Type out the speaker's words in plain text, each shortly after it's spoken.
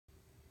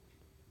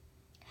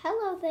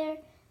Hello there,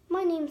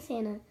 my name's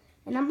Hannah,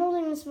 and I'm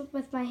holding this book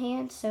with my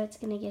hand, so it's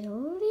going to get a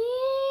little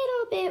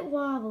bit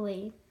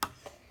wobbly.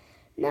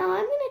 Now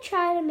I'm going to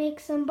try to make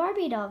some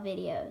Barbie doll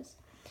videos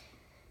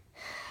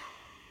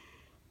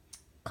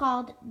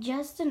called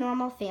Just a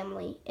Normal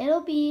Family.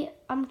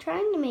 I'm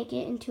trying to make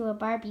it into a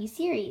Barbie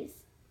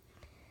series.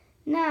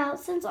 Now,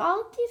 since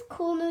all of these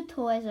cool new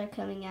toys are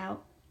coming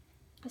out,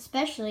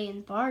 especially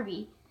in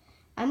Barbie,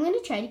 I'm going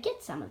to try to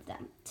get some of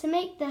them to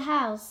make the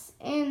house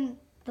and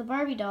the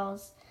Barbie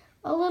dolls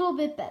a little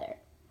bit better.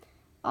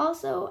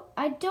 Also,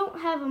 I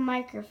don't have a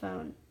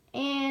microphone,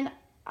 and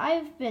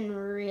I've been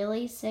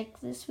really sick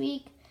this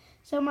week,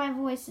 so my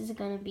voice is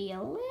going to be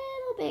a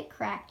little bit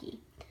cracky.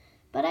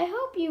 But I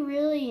hope you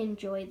really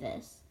enjoy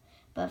this.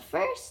 But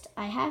first,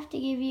 I have to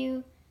give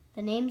you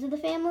the names of the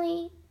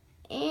family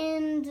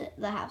and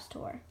the house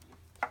tour.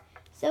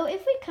 So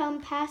if we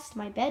come past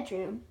my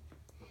bedroom,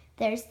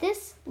 there's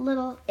this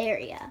little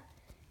area.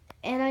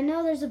 And I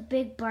know there's a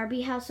big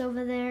Barbie house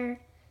over there,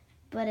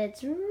 but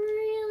it's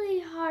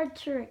really hard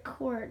to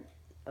record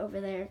over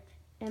there.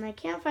 And I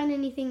can't find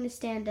anything to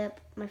stand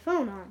up my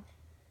phone on.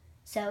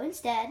 So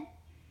instead,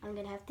 I'm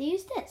going to have to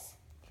use this.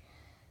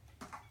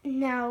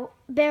 Now,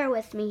 bear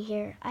with me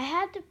here. I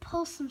had to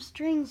pull some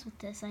strings with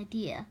this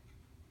idea.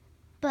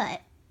 But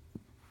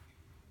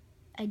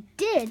I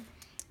did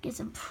get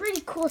some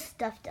pretty cool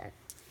stuff done.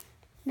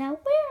 Now,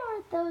 where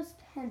are those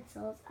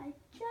pencils I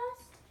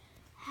just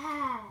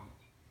had?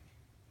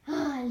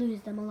 Oh, I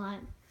lose them a lot.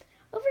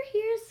 Over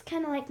here is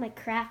kind of like my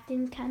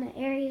crafting kind of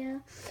area,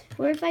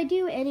 where if I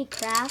do any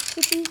crafts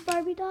with these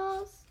Barbie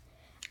dolls,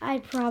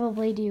 I'd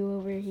probably do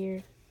over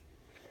here.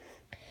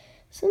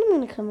 So I'm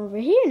going to come over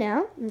here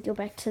now and go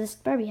back to this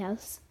Barbie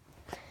house.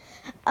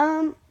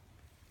 Now,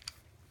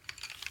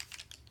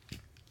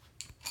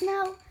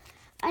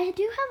 I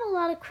do have a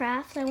lot of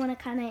crafts I want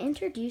to kind of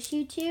introduce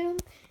you to,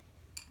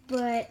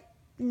 but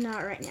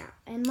not right now.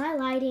 And my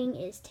lighting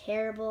is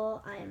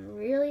terrible. I am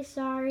really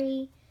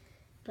sorry,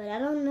 but I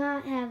do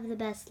not have the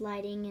best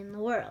lighting in the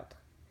world.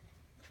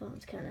 The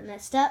phone's kind of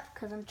messed up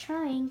because I'm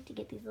trying to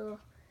get these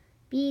little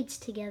beads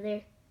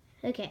together.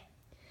 Okay,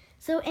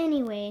 so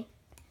anyway,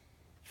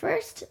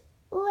 first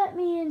let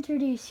me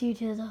introduce you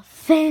to the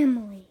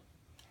family.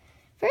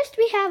 First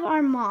we have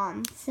our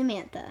mom,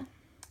 Samantha.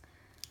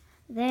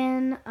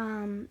 Then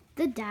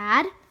the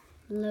dad,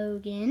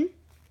 Logan,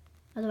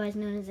 otherwise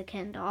known as a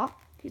Ken doll.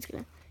 He's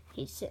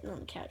sitting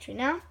on the couch right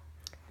now.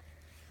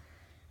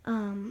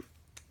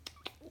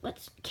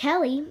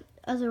 Kelly,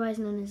 otherwise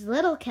known as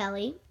Little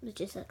Kelly, which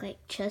just looks like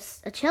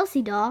just a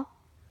Chelsea doll.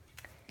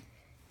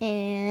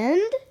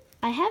 And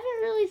I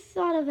haven't really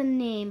thought of a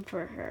name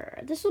for her.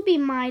 This will be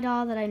my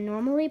doll that I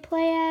normally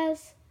play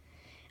as.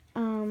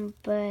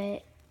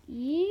 But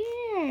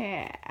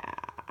yeah.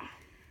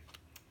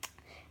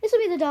 This will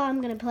be the doll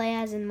I'm going to play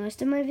as in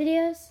most of my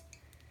videos.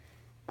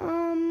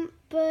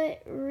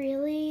 But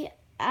really,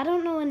 I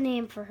don't know a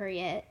name for her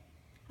yet.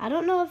 I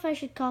don't know if I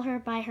should call her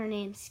by her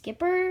name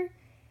Skipper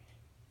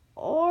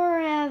or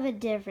have a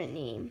different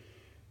name.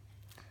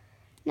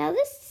 Now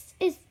this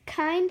is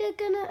kind of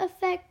going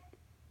to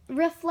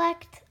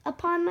reflect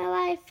upon my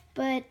life,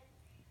 but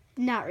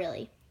not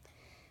really.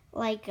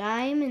 Like,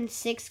 I'm in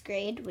 6th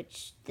grade,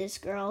 which this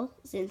girl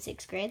is in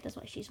 6th grade. That's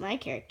why she's my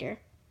character.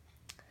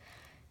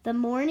 The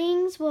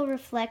mornings will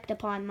reflect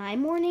upon my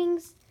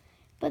mornings,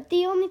 but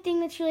the only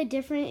thing that's really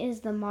different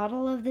is the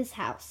model of this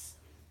house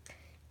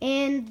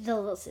and the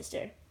little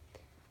sister,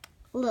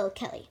 Little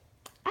Kelly.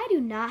 I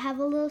do not have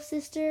a little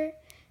sister,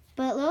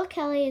 but Little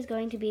Kelly is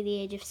going to be the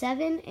age of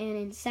 7 and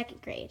in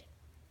 2nd grade.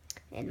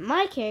 And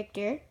my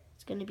character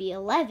is going to be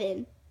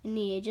 11 in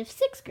the age of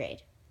 6th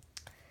grade.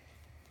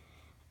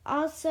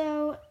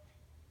 Also,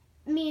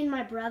 me and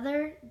my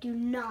brother do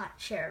not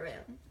share a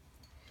room.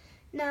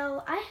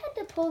 Now, I had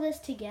to pull this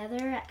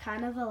together at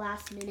kind of a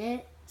last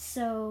minute,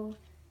 so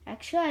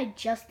actually I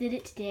just did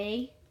it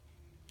today.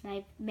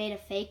 I made a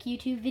fake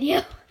YouTube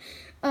video.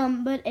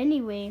 But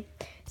anyway,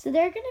 so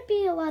there are going to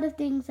be a lot of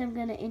things I'm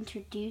going to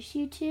introduce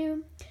you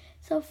to.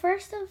 So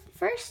first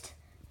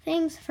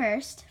things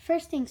first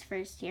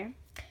here.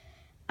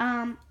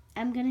 I'm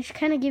going to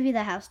kind of give you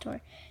the house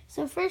tour.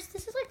 So first,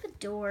 this is like the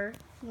door.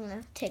 I'm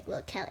going to take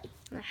Little Kelly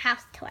on a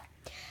house tour.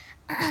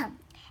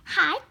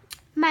 Hi,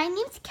 my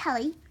name's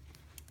Kelly,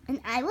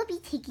 and I will be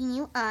taking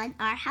you on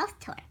our house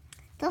tour.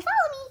 So follow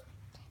me.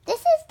 This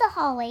is the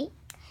hallway.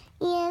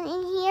 And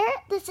in here,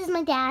 this is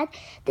my dad.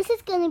 This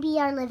is going to be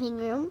our living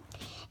room.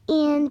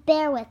 And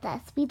bear with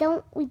us. We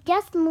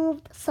just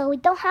moved, so we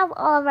don't have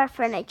all of our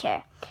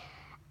furniture.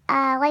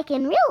 Like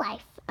in real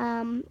life,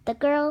 the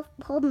girl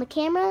holding the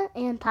camera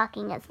and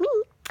talking as me,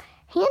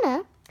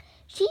 Hannah,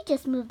 she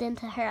just moved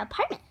into her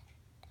apartment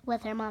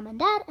with her mom and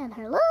dad and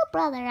her little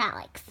brother,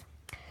 Alex.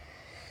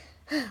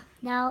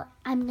 Now,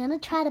 I'm going to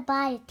try to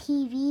buy a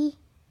TV,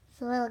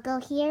 so it'll go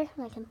here.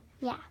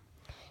 Then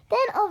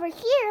over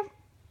here,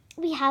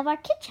 we have our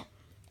kitchen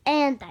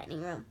and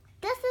dining room.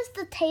 This is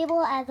the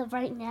table as of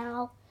right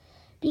now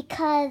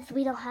because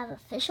we don't have an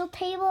official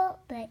table,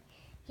 but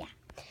yeah.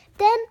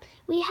 Then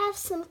we have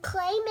some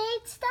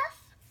clay-made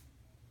stuff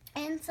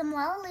and some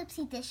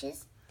Lollaloopsy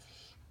dishes.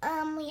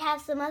 We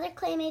have some other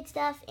clay-made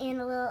stuff and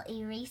a little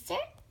eraser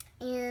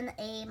and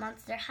a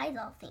Monster High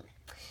doll thing.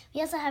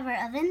 We also have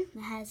our oven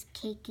that has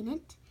cake in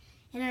it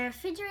and a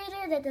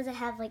refrigerator that doesn't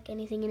have like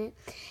anything in it.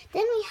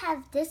 Then we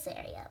have this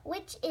area,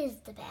 which is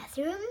the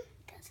bathroom.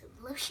 Got some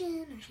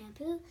lotion or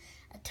shampoo,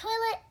 a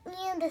toilet,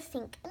 and a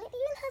sink. And it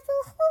even has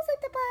little holes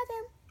at the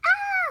bottom.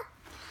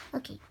 Ah!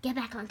 Okay, get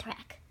back on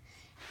track.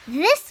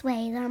 This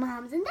way is our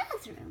mom's and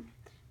dad's room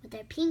with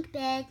their pink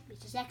bed,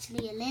 which is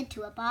actually a lid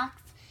to a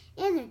box,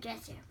 and their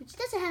dresser, which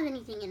doesn't have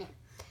anything in it.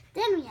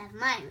 Then we have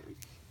my room.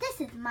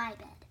 This is my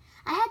bed.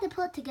 I had to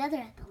pull it together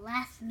at the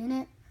last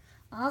minute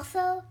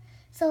also,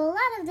 so a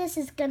lot of this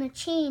is going to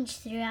change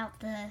throughout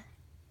the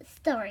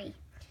story.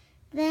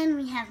 Then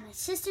we have my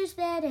sister's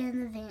bed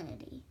and the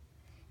vanity.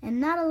 And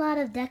not a lot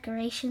of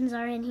decorations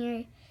are in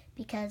here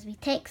because we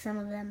take some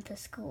of them to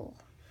school.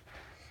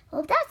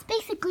 Well, that's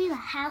basically the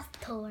house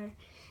tour.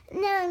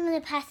 Now I'm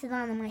going to pass it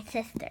on to my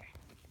sister.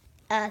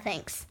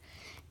 Thanks.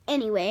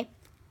 Anyway.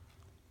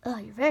 Oh,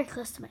 you're very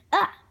close to my...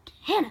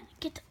 Hannah,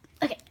 get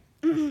the...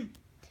 Okay.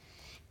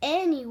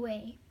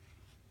 Anyway.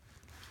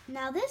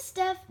 Now this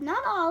stuff,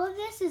 not all of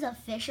this is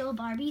official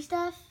Barbie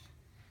stuff.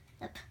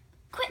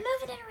 Quit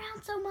moving it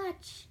around so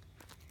much.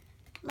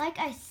 Like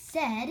I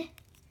said...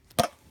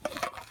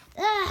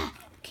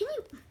 can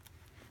you...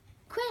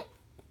 Quit.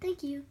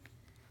 Thank you.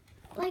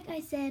 Like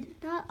I said,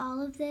 not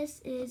all of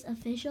this is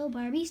official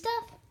Barbie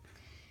stuff.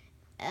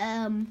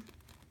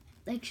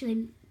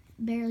 Actually,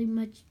 barely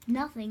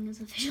nothing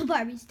is official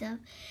Barbie stuff.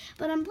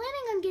 But I'm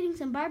planning on getting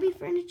some Barbie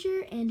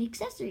furniture and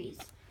accessories.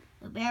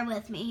 So bear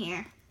with me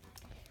here.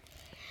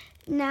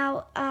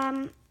 Now,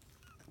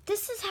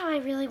 this is how I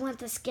really want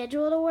the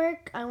schedule to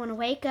work. I want to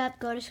wake up,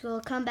 go to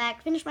school, come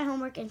back, finish my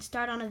homework, and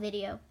start on a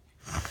video.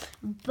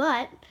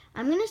 But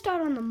I'm going to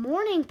start on the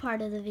morning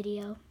part of the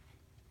video.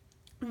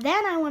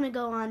 Then I want to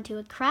go on to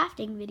a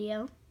crafting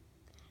video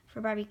for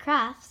Barbie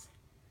Crafts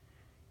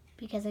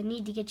because I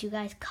need to get you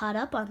guys caught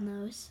up on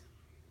those.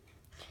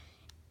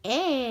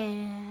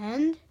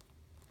 And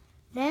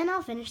then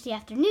I'll finish the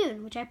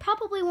afternoon, which I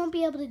probably won't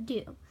be able to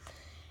do.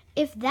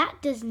 If that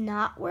does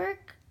not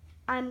work,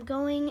 I'm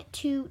going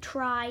to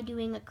try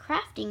doing a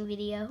crafting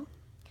video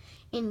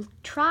and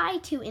try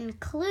to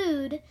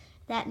include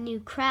that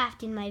new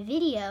craft in my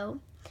video.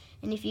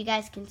 And if you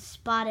guys can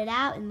spot it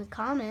out in the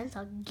comments,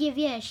 I'll give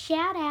you a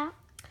shout out.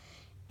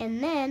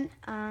 And then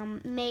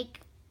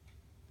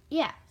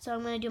so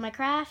I'm going to do my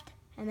craft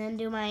and then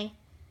do my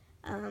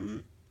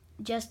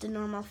Just a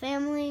Normal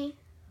Family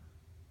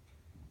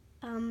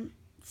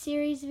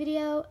series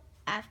video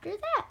after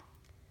that.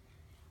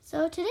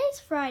 So today's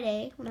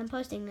Friday when I'm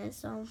posting this,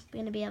 so I'm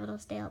going to be able to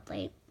stay up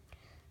late.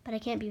 But I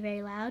can't be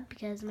very loud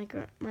because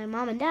my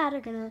mom and dad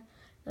are going to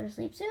go to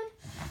sleep soon.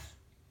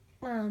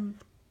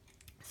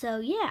 So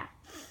yeah,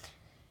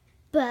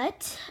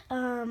 but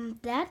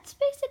that's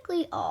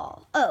basically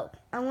all. Oh,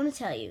 I want to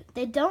tell you,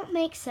 they don't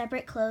make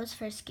separate clothes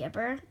for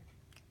Skipper.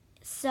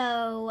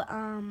 So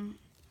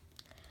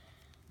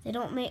they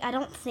don't make, I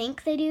don't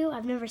think they do.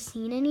 I've never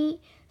seen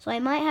any. So I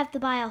might have to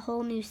buy a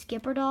whole new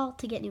Skipper doll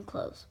to get new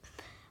clothes.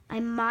 I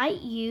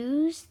might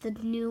use the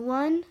new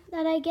one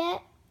that I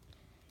get.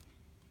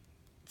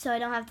 So I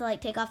don't have to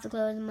like take off the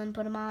clothes and then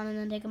put them on and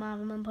then take them off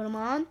and then put them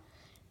on.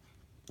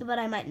 But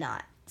I might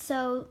not.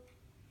 So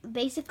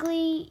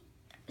basically,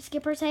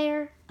 Skipper's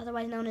hair,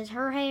 otherwise known as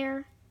her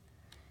hair,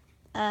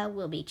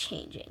 will be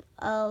changing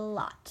a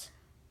lot.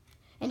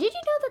 And did you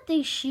know that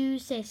these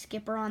shoes say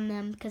Skipper on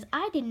them? Because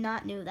I did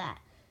not know that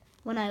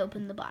when I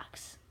opened the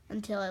box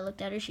until I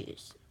looked at her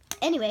shoes.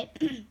 Anyway,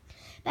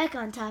 back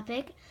on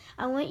topic.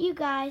 I want you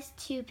guys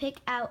to pick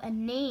out a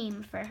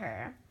name for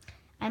her.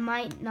 I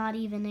might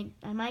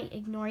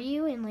ignore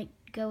you and like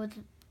go with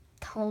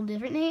a whole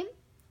different name.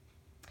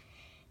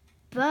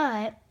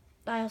 But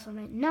I also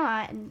might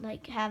not and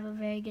like have a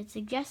very good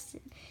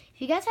suggestion.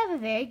 If you guys have a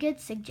very good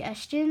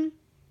suggestion,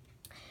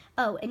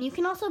 oh, and you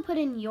can also put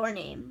in your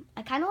name.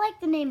 I kind of like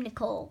the name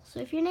Nicole. So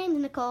if your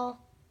name's Nicole,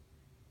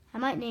 I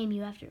might name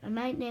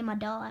my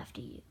doll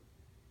after you.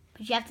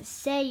 But you have to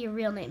say your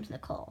real name's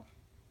Nicole,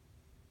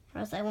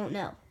 or else I won't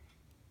know.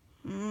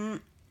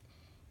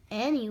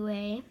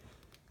 Anyway,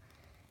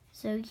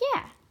 so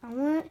yeah,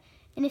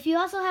 and if you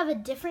also have a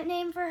different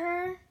name for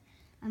her,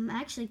 I'm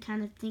actually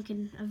kind of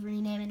thinking of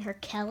renaming her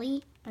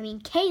Kelly.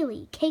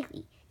 Kaylee.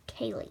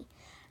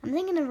 I'm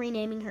thinking of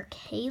renaming her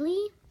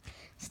Kaylee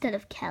instead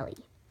of Kelly.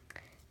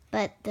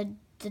 But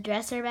the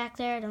dresser back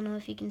there, I don't know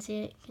if you can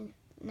see it.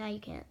 Now you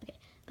can't. Okay.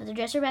 But the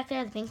dresser back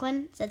there, the pink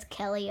one, says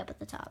Kelly up at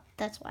the top.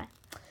 That's why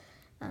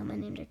I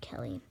named her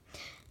Kelly.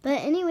 But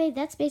anyway,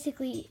 that's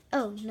basically...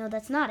 Oh, no,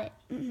 that's not it.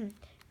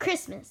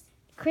 Christmas.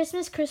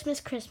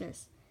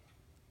 Christmas.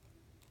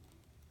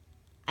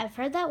 I've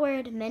heard that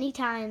word many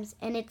times,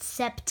 and it's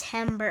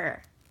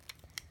September.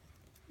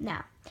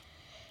 Now,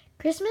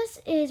 Christmas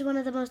is one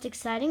of the most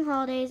exciting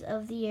holidays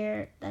of the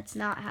year that's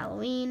not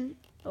Halloween,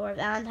 or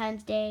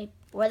Valentine's Day,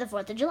 or the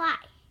 4th of July.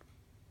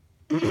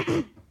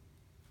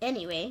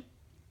 Anyway,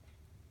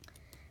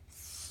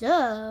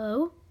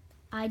 so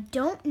I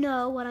don't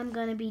know what I'm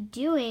going to be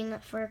doing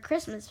for a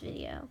Christmas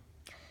video.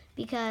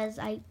 Because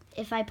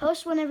if I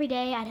post one every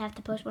day, I'd have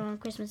to post one on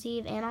Christmas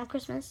Eve and on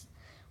Christmas,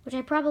 which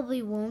I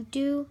probably won't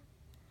do.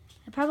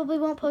 I probably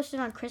won't post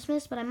it on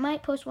Christmas, but I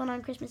might post one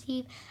on Christmas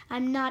Eve.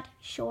 I'm not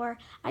sure.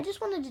 I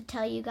just wanted to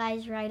tell you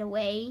guys right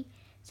away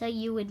so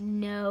you would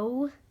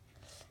know.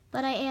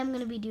 But I am going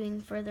to be doing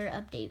further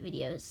update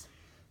videos.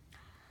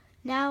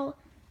 Now,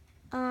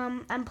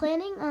 I'm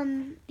planning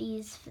on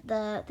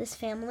this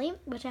family,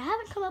 which I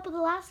haven't come up with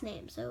a last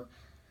name. So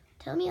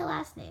tell me a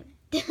last name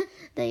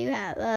that you have.